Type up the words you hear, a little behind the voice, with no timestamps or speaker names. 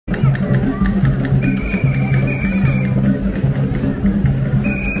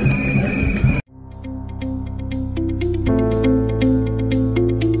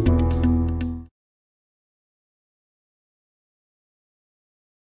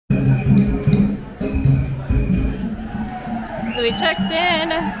we checked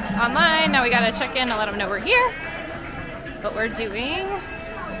in online. Now we gotta check in to let them know we're here. What we're doing.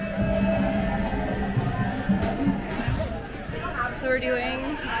 So we're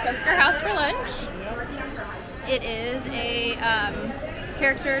doing Tusker House for lunch. It is a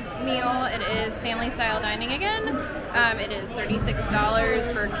character meal. It is family style dining again. It is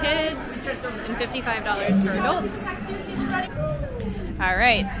 $36 for kids and $55 for adults. All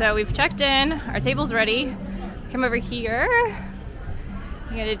right, so we've checked in. Our table's ready. Come over here.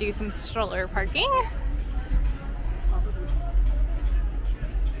 You gotta do some stroller parking.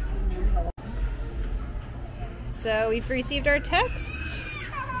 So we've received our text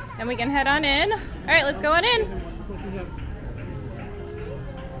and we can head on in. All right, let's go on in.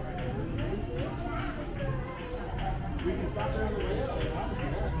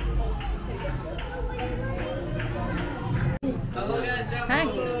 Hello guys. Hi.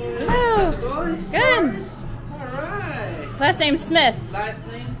 Hello. Good. Alright. Last name Smith. Last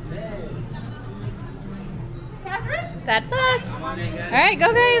name Smith. Catherine? That's us. All right,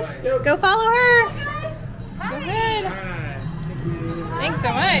 go guys. Go follow her. Go ahead. Thanks so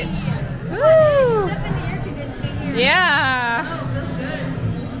much. Woo. Yeah.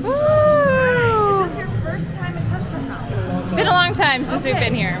 Woo. Is this your first time at Tusker House? Been a long time since we've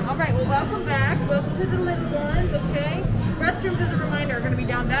been here. All right, well, welcome back. Welcome to the little ones, okay? Restrooms, as a reminder, are going to be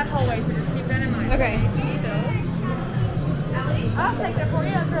down that hallway, so just keep that in mind. Okay. I'll take that for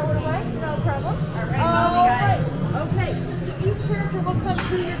you. I'll throw it away. No problem. All right. Okay. So each character will come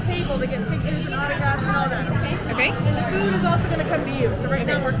to your table to get pictures and autographs and all that, okay? Okay. And the food is also going to come to you. So right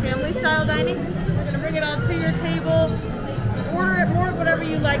now we're family style dining. We're going to bring it all to your table. Order it more, whatever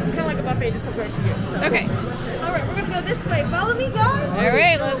you like. It's kind of like a buffet, just comes right to you. So. Okay. All right, we're going to go this way. Follow me, guys. All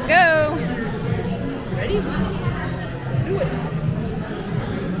right, let's go. Ready? Do it.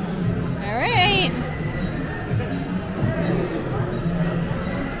 All right.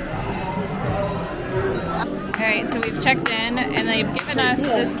 All right, so we've checked in and they've given us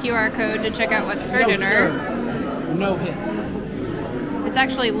this QR code to check out what's for dinner. No hit. It's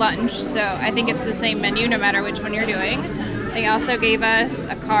actually lunch, so I think it's the same menu no matter which one you're doing. They also gave us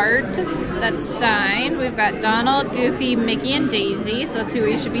a card that's signed. We've got Donald, Goofy, Mickey, and Daisy, so that's who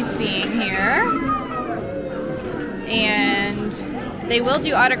we should be seeing here. And they will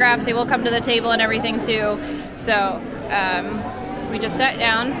do autographs. They will come to the table and everything too. So we just sat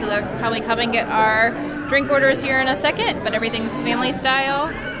down, so they'll probably come and get our drink orders here in a second, but everything's family style,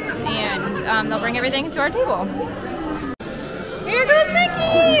 and they'll bring everything to our table. Here goes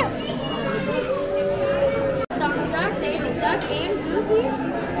Mickey! Donald Duck, Daisy Duck, and Goofy.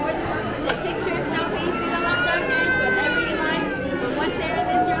 More than welcome to take pictures, selfies, do the hot dog dance, whatever you like. But once they're in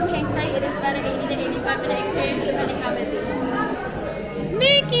this room, hang tight. It is about an 80 to 85 minute experience, depending how busy.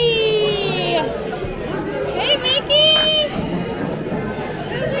 Mickey! Hey Mickey!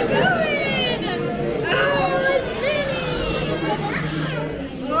 How's it going? Oh, it's Minnie!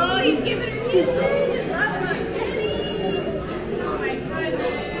 Oh, he's giving her kisses!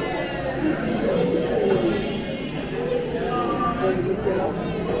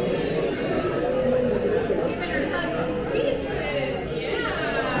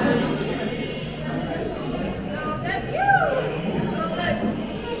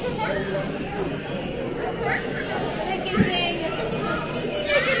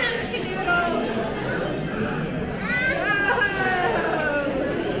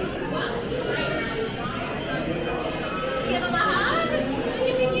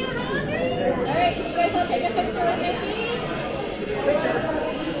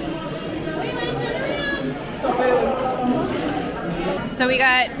 So we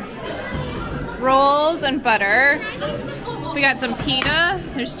got rolls and butter. We got some pita.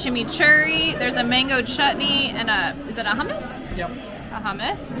 There's chimichurri. There's a mango chutney and is it a hummus? Yep. A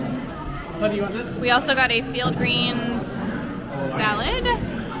hummus. How do you want this? We also got a field greens salad.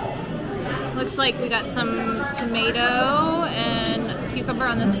 Looks like we got some tomato and cucumber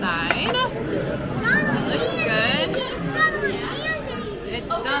on the side. It looks good. It's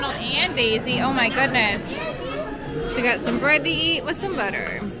Donald and Daisy. Oh my goodness. So we got some bread to eat with some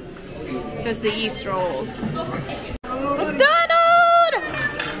butter. So it's the yeast rolls. Donald!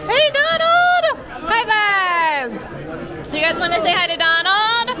 Hey Donald! High five! You guys want to say hi to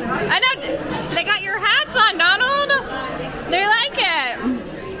Donald? I know they got your hats on, Donald. They like it.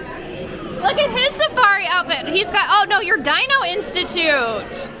 Look at his safari outfit. He's got, oh no, your Dino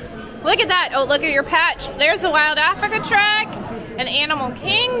Institute. Look at that. Oh, look at your patch. There's the Wild Africa Trek, an Animal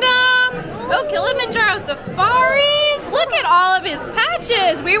Kingdom. Oh, Kilimanjaro Safaris. Look at all of his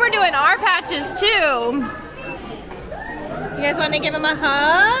patches. We were doing our patches too. You guys want to give him a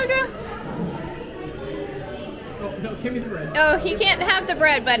hug? No, give me the bread. Oh, he can't have the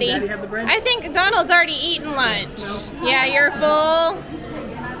bread, buddy. Daddy have the bread? I think Donald's already eaten lunch. No. Yeah, you're full.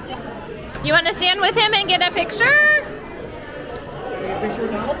 You want to stand with him and get a picture?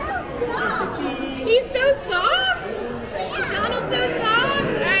 He's so soft. Donald's so soft.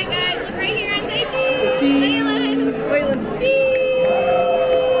 All right, guys, look right here and say cheese. Waylon. Cheese.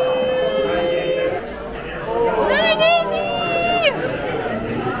 Hi, Daisy.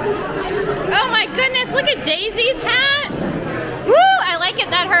 Oh my goodness, look at Daisy's hat. Woo, I like it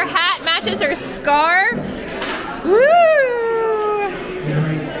that her hat matches her scarf. Woo.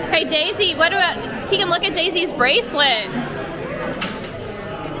 Hey, Daisy, what about, Tegan, look at Daisy's bracelet.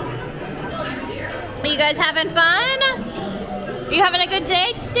 Are you guys having fun? Are you having a good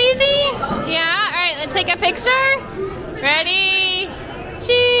day, Daisy? Yeah? All right, let's take a picture. Ready?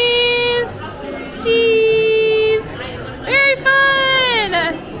 Cheese. Cheese. Very fun.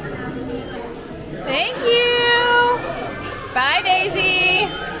 Thank you. Bye, Daisy.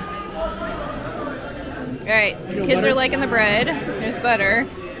 All right, so kids are liking the bread. There's butter.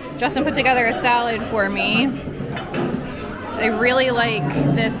 Justin put together a salad for me. They really like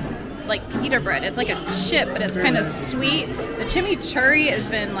this like pita bread. It's like a chip, but it's kind of sweet. The chimichurri has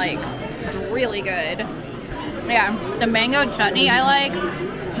been like really good. Yeah, the mango chutney I like.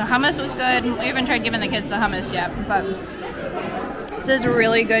 The hummus was good. We haven't tried giving the kids the hummus yet, but this is a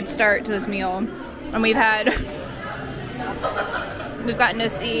really good start to this meal. And we've gotten to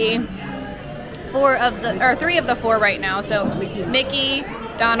see 3 of the 4 right now. So Mickey,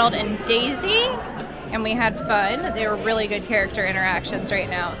 Donald, and Daisy. And we had fun. They were really good character interactions right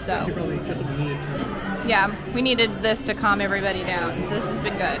now. So yeah, we needed this to calm everybody down. So this has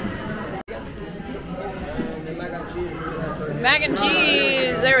been good. Mac and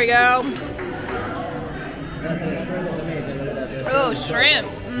cheese. There we go. Oh, shrimp.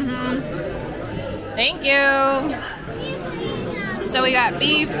 Mm-hmm. Thank you. So we got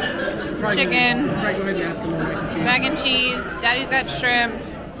beef, chicken, mac and cheese. Daddy's got shrimp.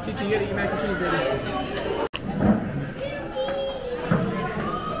 Chichi, you gotta eat mac and cheese, baby.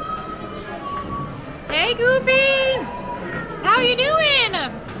 Hey, Goofy! How you doing?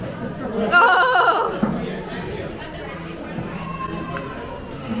 Oh!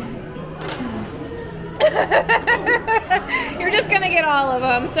 You're just gonna get all of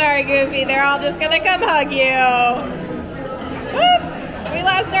them. Sorry, Goofy. They're all just gonna come hug you. Whoop! We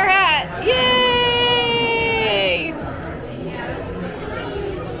lost our hat. Yay!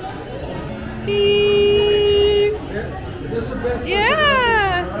 Cheese! Yeah!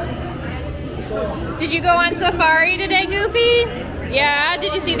 Did you go on safari today, Goofy? Yeah?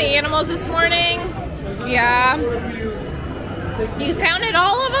 Did you see the animals this morning? Yeah? You counted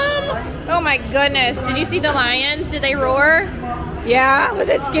all of them? Oh my goodness. Did you see the lions? Did they roar? Yeah? Was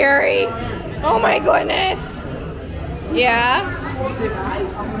it scary? Oh my goodness. Yeah?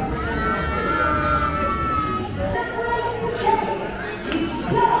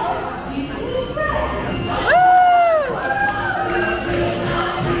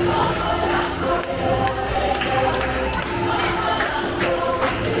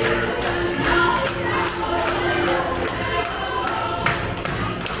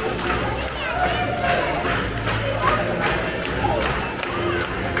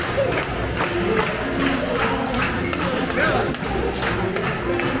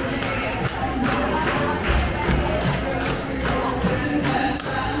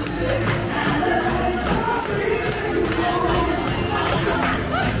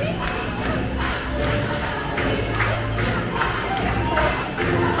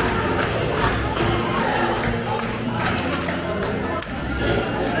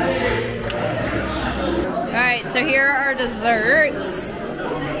 So here are our desserts.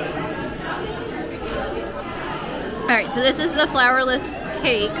 Alright, so this is the flourless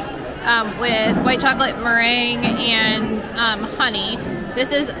cake with white chocolate meringue and honey.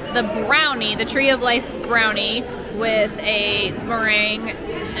 This is the brownie, the Tree of Life brownie with a meringue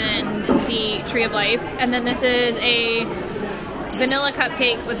and the Tree of Life. And then this is a vanilla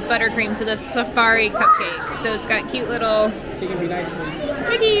cupcake with buttercream, so the safari cupcake. So it's got cute little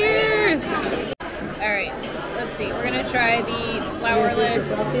Mickey ears. Alright. Let's see, we're gonna try the flourless.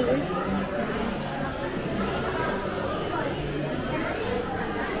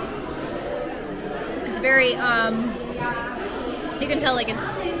 It's very, you can tell like it's,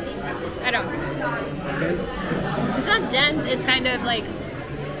 I don't know. Dense? It's not dense, it's kind of like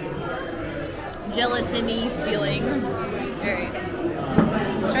gelatiny feeling. Alright,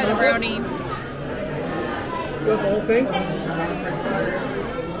 let's try the brownie. You want the whole thing?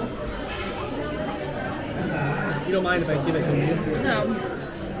 You don't mind if I give it to you? No.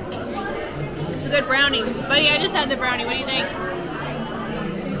 It's good brownie. Buddy, I just had the brownie. What do you think?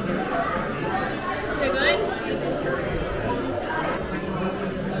 Pretty good?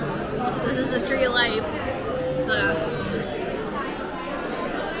 This is a tree of life. It's a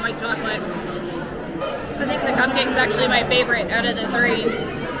white chocolate. I think the cupcake's actually my favorite out of the three.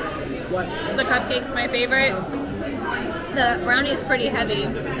 What? The cupcake's my favorite. The brownie's pretty heavy.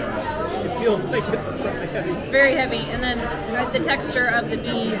 It feels like it's really heavy. It's very heavy, and then the texture of the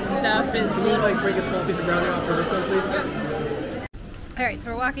bees stuff is. Can you like break a small piece of brownie off for this one, please? Alright,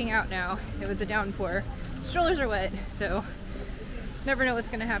 so we're walking out now. It was a downpour. Strollers are wet, so never know what's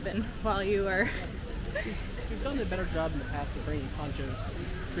going to happen while you are. We've done a better job in the past of bringing ponchos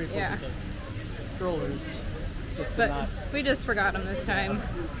straight Yeah. the strollers. Just to But not. we just forgot them this time.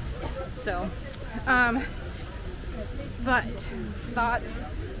 So, but thoughts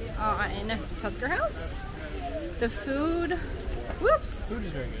on Tusker House? The food, Food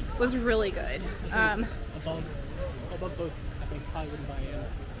is very good. was really good. Above both, I think Hollywood and Diane.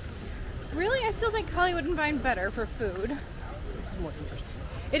 Really, I still think Hollywood and Vine better for food. This is more interesting.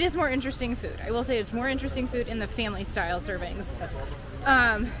 It is more interesting food. I will say it's more interesting food in the family style servings. That's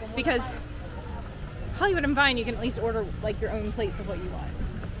well. Because Hollywood and Vine, you can at least order like your own plates of what you want.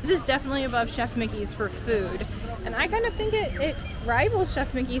 This is definitely above Chef Mickey's for food, and I kind of think it rivals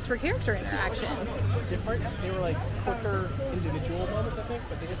Chef Mickey's for character interactions. Different. They were like quicker individual moments, I think,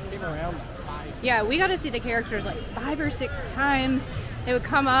 but they just came around like 5. Yeah, we got to see the characters like 5 or 6 times. They would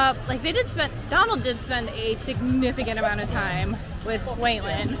come up, like Donald did spend a significant amount of time with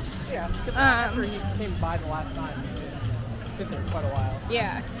Waylon. Yeah, after he came by the last time, he did sit there quite a while.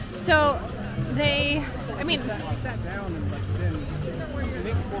 Yeah, so they, I mean, We sat down and like then, I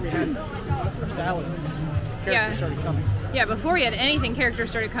think before we had our salads, characters started coming. Yeah, before we had anything,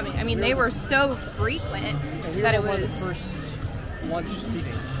 characters started coming. I mean, they were so frequent And we that were it one of was, the first lunch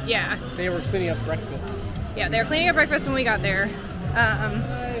seating. yeah. They were cleaning up breakfast. Yeah, they were cleaning up breakfast when we got there.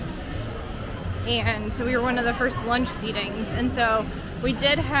 And so we were one of the first lunch seatings. And so we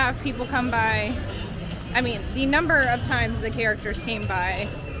did have people come by. I mean, the number of times the characters came by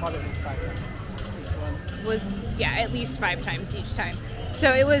Probably at least 5 times each one. was, yeah, at least 5 times each time. So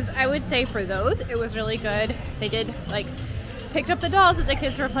it was, I would say for those, it was really good. They did, like, picked up the dolls that the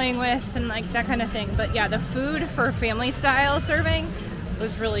kids were playing with and, like, that kind of thing. But yeah, the food for family style serving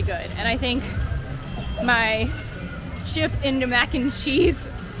was really good. And I think my chip into mac and cheese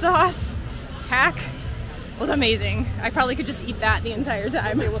sauce hack was amazing. I probably could just eat that the entire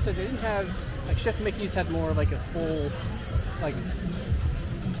time. Okay, well, so they didn't have, like, Chef Mickey's had more of like a full, like,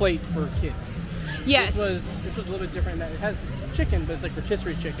 plate for kids. Yes. This was a little bit different. It has chicken, but it's like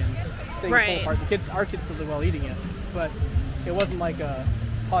rotisserie chicken. Thing Right. Apart. Our kids still did well eating it, but it wasn't like a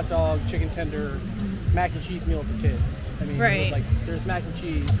hot dog, chicken tender, mac and cheese meal for kids. I mean, it Right. was like there's mac and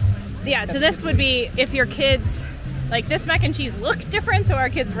cheese. Yeah, so this would be if your kids, like this mac and cheese looked different, so our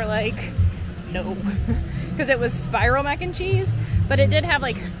kids were like, nope. Because it was spiral mac and cheese, but it did have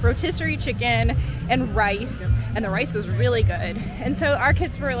like rotisserie chicken and rice, and the rice was really good. And so our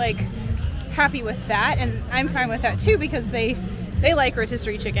kids were like happy with that, and I'm fine with that too because they like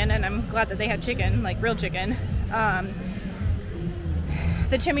rotisserie chicken, and I'm glad that they had chicken, like real chicken.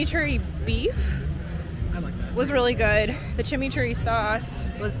 The chimichurri beef I like that. was really good. The chimichurri sauce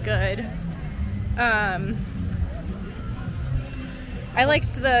was good. I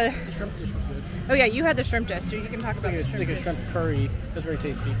liked the. The shrimp dish was good. Oh yeah, you had the shrimp dish, so you can talk about the It's shrimp like a dish. shrimp curry. It was very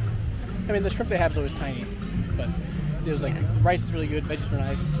tasty. I mean, the shrimp they have is always tiny, but it was like rice is really good, veggies were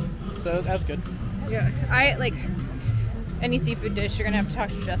nice, so that was good. Yeah, I like any seafood dish. You're gonna have to talk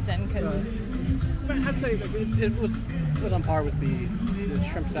to Justin because But I'd say like, it was on par with the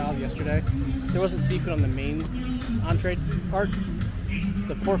shrimp salad yesterday. There wasn't seafood on the main entree part.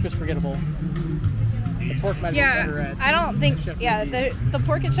 The pork was forgettable. The pork might have been better at. I don't think. Chef Yeah, Mickey's. the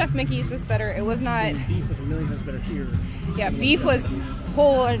pork at Chef Mickey's was better. It was not. And beef was a million times better here. Yeah, than beef Chef was Mickey's.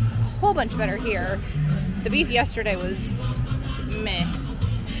 whole bunch better here. The beef yesterday was meh.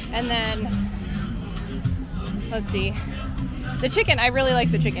 And then let's see. The chicken, I really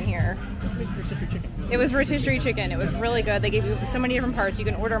like the chicken here. It's rotisserie chicken. It was rotisserie chicken. It was really good. They gave you so many different parts. You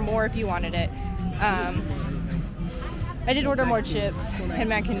can order more if you wanted it. I did order more chips and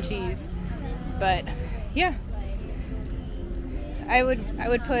mac and cheese, but yeah, I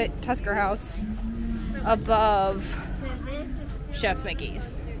would put Tusker House above Chef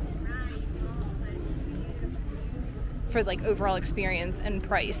Mickey's for like overall experience and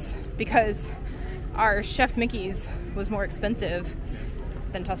price, because our Chef Mickey's was more expensive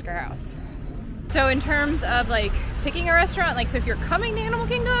than Tusker House. So in terms of like picking a restaurant, like so if you're coming to Animal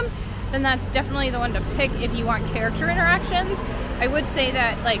Kingdom, then that's definitely the one to pick if you want character interactions. I would say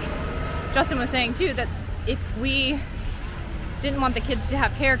that like Justin was saying too that if we didn't want the kids to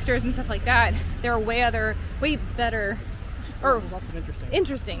have characters and stuff like that, there are way better, or lots of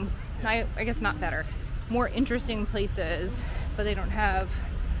interesting. I guess not better, more interesting places, but they don't have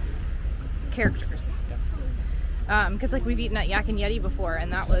characters. Because like we've eaten at Yak and Yeti before,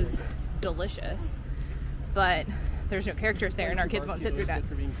 and that was delicious, but there's no characters there, and our kids won't sit through that.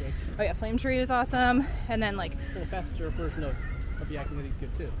 Oh yeah, Flame Tree was awesome, and then like the faster version of Yak and Yeti is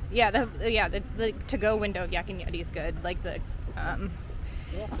good too. Yeah, the to-go window of Yak and Yeti is good. Like the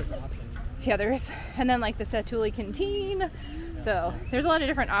yeah, there's, and then like the Satuli Canteen. So there's a lot of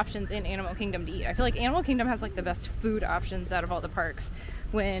different options in Animal Kingdom to eat. I feel like Animal Kingdom has like the best food options out of all the parks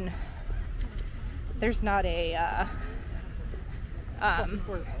when there's not a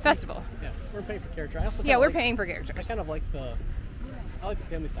festival. Yeah, we're paying for character. We're paying for characters. I kind of like the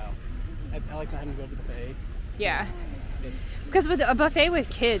family style. I like not having to go to the buffet. Yeah. Because with a buffet with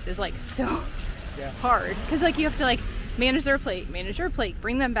kids is like so hard. Because like you have to like manage your plate,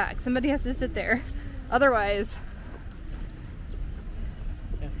 bring them back. Somebody has to sit there. Otherwise.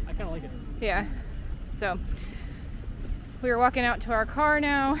 Yeah, I kind of like it. Yeah. So we are walking out to our car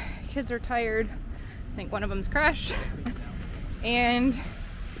now. Kids are tired. I think one of them's crashed. And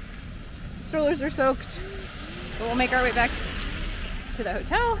strollers are soaked. But we'll make our way back to the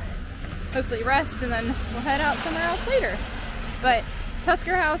hotel. Hopefully rest, and then we'll head out somewhere else later. But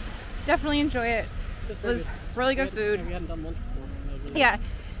Tusker House, definitely enjoy it. It was really good food. We hadn't done lunch before. Yeah,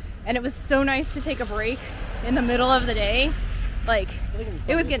 and it was so nice to take a break in the middle of the day. Like,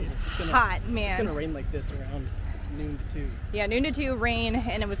 it was getting hot, man. It's gonna rain like this around noon to 2. Yeah, noon to 2 rain,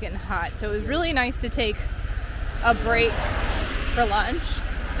 and it was getting hot. So it was really nice to take a break for lunch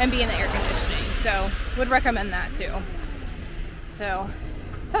and be in the air conditioning. So would recommend that too. So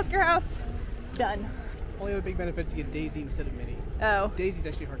Tusker House, done. Only have a big benefit to get Daisy instead of Minnie. Oh. Daisy's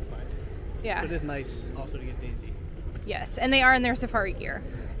actually hard to find. Yeah. So it is nice also to get Daisy. Yes, and they are in their safari gear.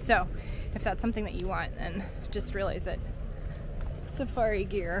 So if that's something that you want, then just realize that safari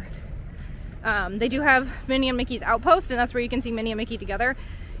gear. They do have Minnie and Mickey's outpost, and that's where you can see Minnie and Mickey together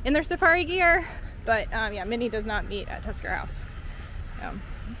in their safari gear. But yeah, Minnie does not meet at Tusker House.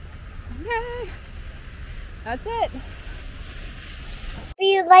 Yay! That's it. If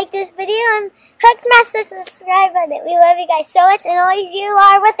you like this video, and click smash the subscribe button. We love you guys so much, and always you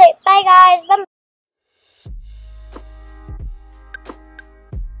are with it. Bye guys. Bye.